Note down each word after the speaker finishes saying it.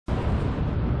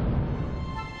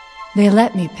They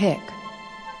let me pick.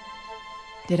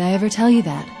 Did I ever tell you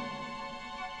that?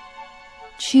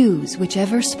 Choose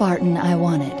whichever Spartan I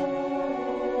wanted.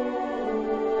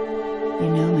 You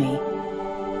know me.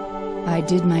 I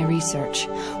did my research,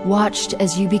 watched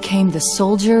as you became the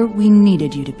soldier we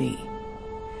needed you to be.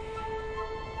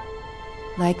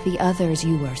 Like the others,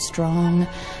 you were strong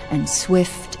and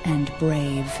swift and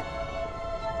brave.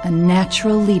 A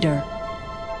natural leader.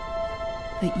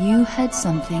 But you had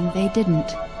something they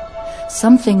didn't.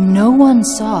 Something no one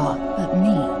saw but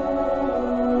me.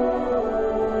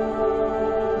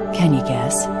 Can you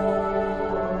guess?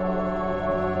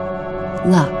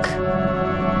 Luck.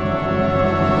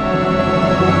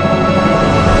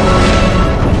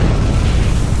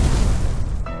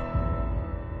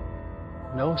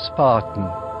 No Spartan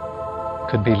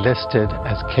could be listed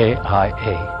as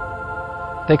KIA.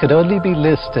 They could only be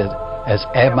listed as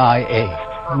MIA,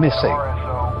 missing.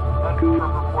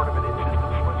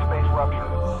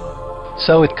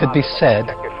 So it could be said,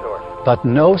 but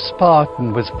no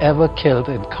Spartan was ever killed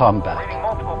in combat.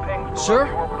 Sir?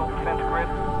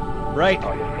 Right.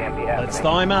 Let's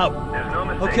thaw him out.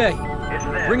 Okay.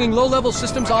 Bringing low-level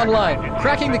systems online.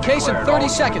 Cracking the case in 30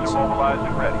 seconds. What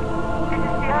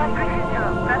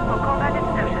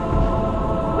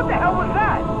the hell was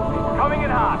that? Coming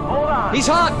in hot. Hold on. He's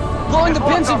hot! Blowing the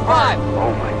pins in 5!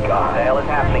 Oh my god. What the hell is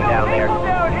happening down there?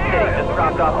 Kitty just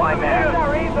dropped off my man.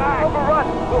 Overrun.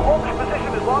 We'll hold this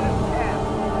position as long as we can.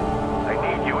 I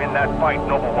need you in that fight,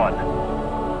 Noble One.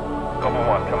 Noble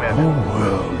One, come in. The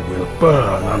world will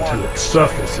burn until its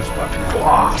surface is but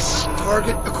glass.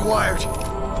 Target acquired.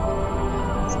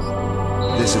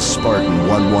 This is Spartan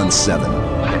 117.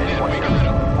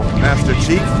 Master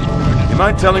Chief, you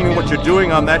mind telling me what you're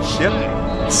doing on that ship?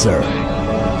 Sir,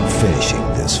 finishing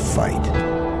this fight.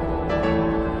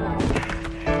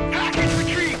 Package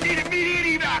retreat! Need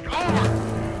immediate evac! Over!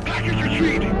 Package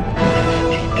retreat!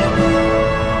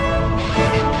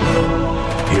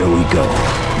 Here we go.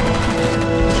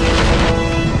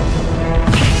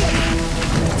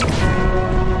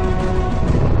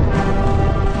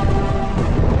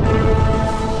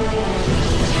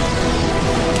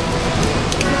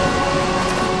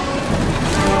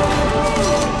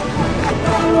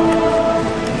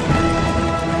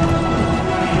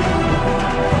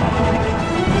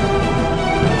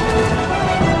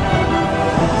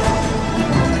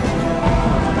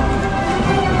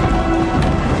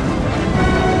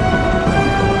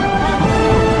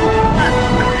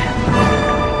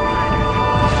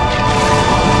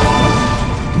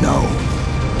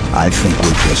 I think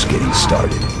we're just getting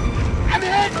started.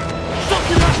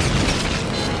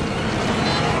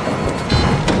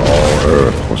 All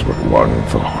Earth was but one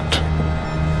thought,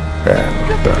 and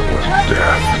that was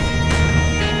death.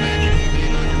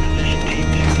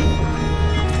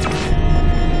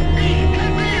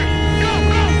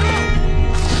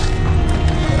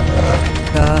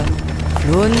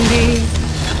 Lundi,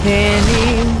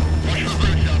 Penin,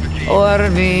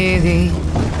 Orbidi,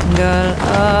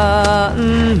 Galaan,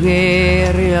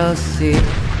 Veriasi,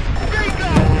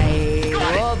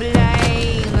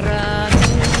 Oblain,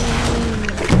 Ranun,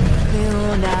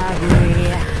 Hilnagri,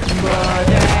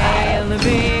 Bodail,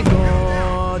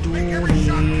 Bigoduni.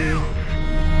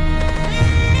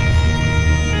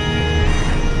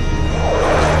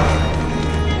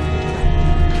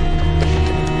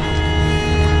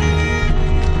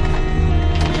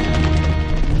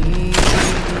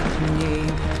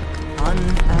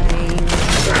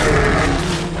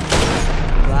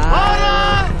 Hold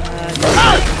on!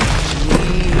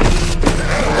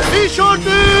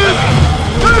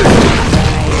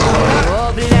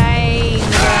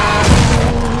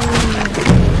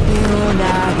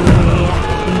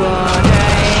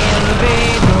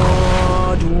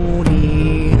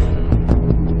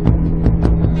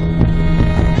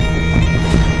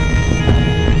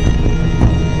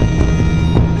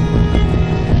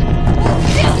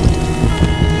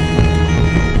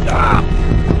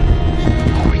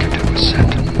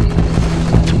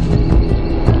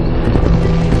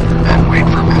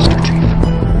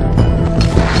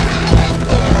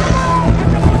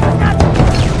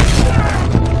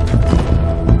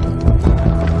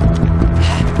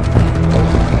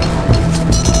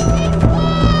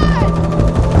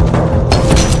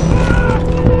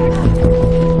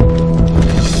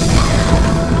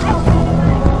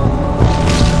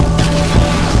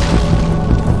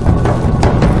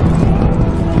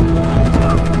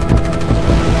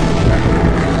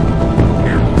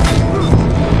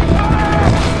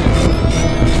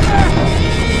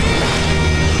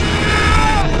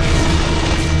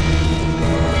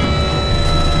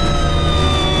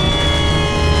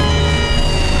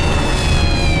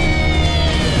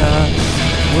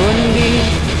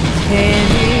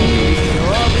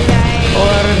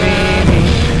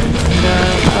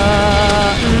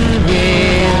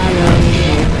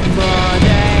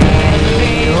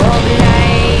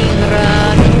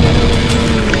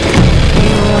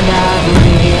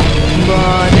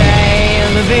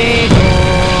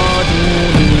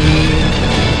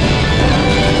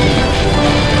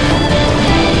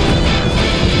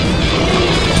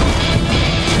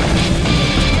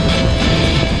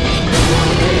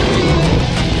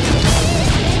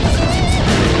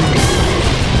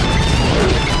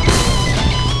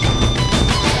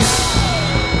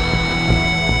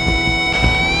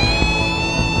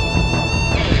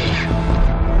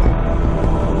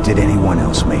 Did anyone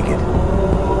else make it?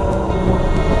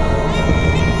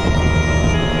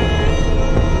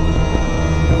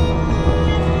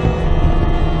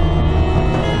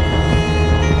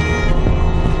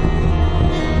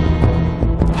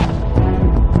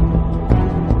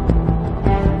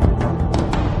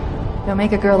 Don't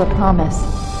make a girl a promise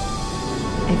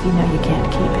if you know you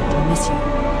can't keep it. I'll miss you.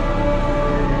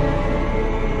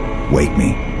 Wake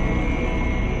me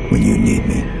when you need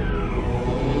me.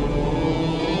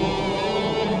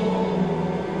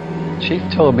 Chief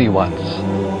told me once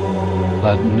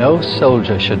that no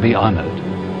soldier should be honored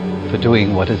for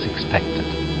doing what is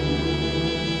expected.